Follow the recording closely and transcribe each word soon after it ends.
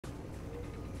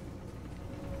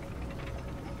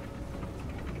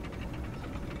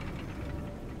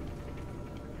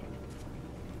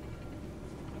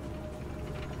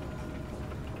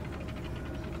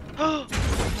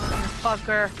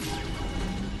Motherfucker.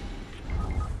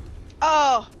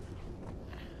 Oh!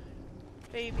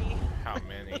 Baby. How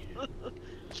many?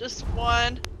 Just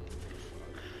one.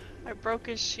 I broke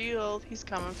his shield. He's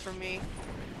coming for me.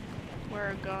 We're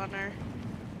a goner.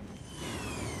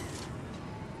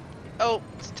 Oh,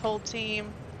 it's a whole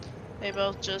team. They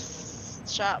both just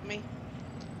shot me.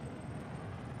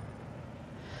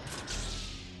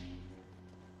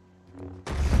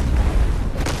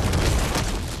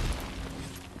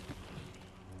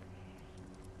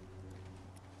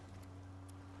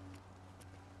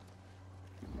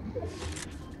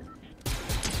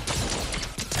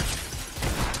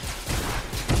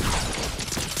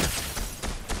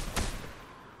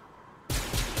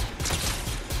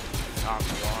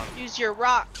 Use your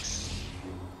rocks.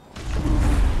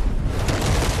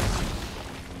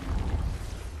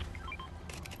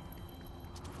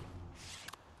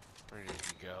 Where did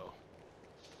he go?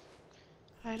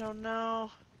 I don't know.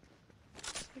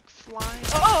 It's like flying.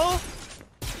 Oh!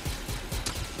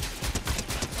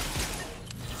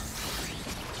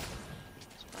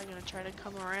 He's probably gonna try to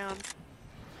come around.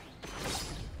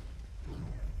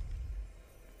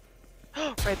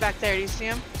 Right back there. Do you see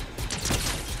him?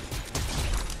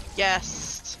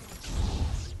 Yes.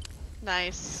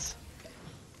 Nice.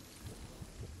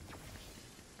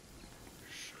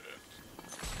 Shit.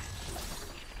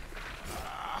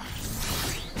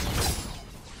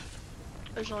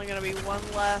 There's only gonna be one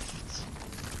left.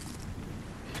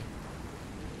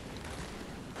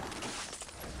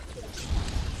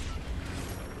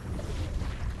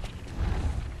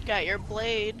 Got your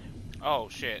blade. Oh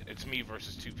shit, it's me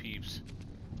versus two peeps.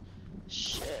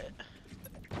 Shit.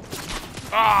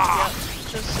 Ah! Yep,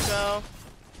 just go.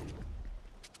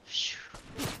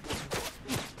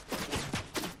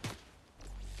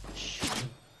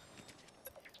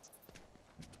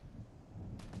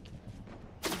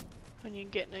 When you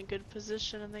get in a good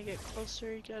position and they get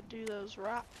closer, you gotta do those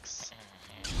rocks.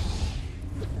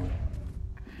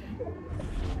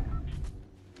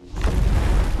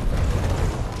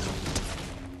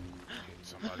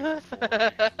 Somebody before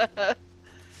me.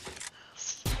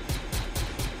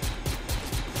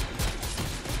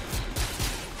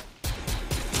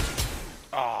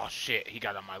 Oh shit, he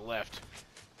got on my left.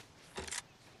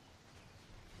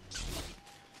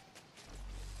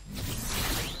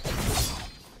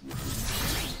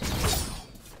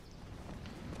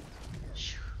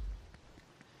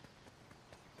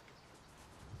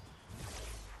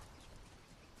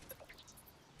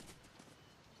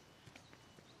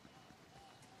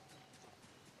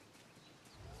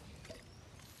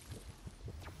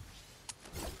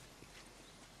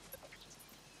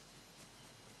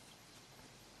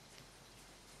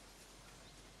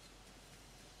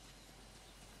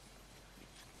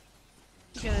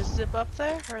 You gonna zip up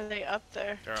there, or are they up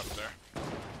there? They're up there.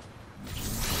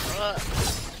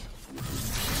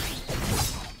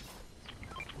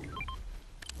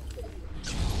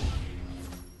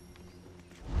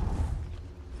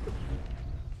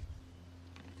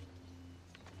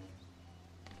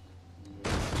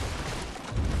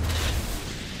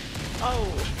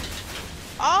 Oh!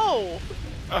 Oh!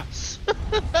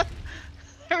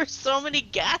 There were so many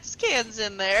gas cans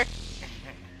in there.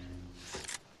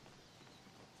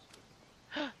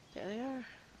 There they are.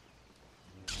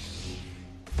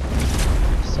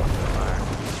 So far.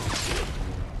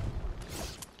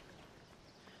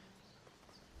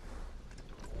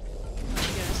 I'm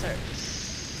gonna start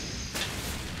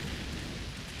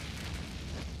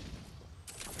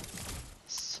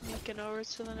sneaking over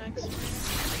to the next one.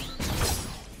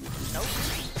 Nope.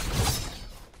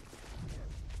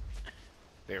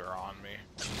 They were on me.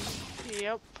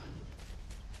 Yep.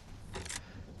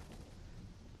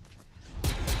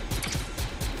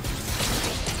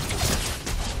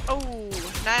 Oh,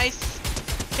 nice.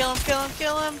 Kill him, kill him,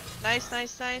 kill him. Nice,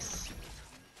 nice, nice.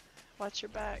 Watch your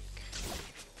back.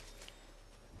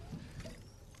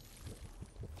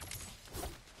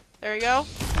 There we go.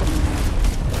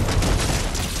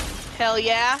 Hell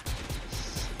yeah.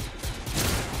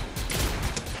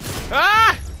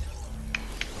 Ah!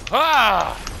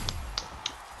 Ah!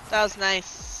 That was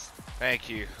nice. Thank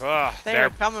you. Oh, They're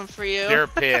coming for you. They're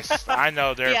pissed. I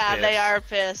know they're yeah, pissed. they are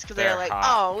pissed because they're They're like,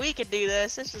 hot. oh, we could do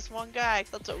this. It's just one guy.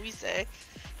 That's what we say.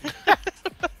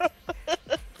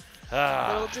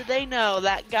 Little did they know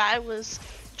that guy was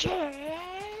Jared.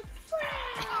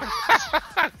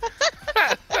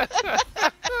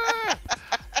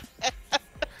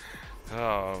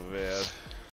 Oh man.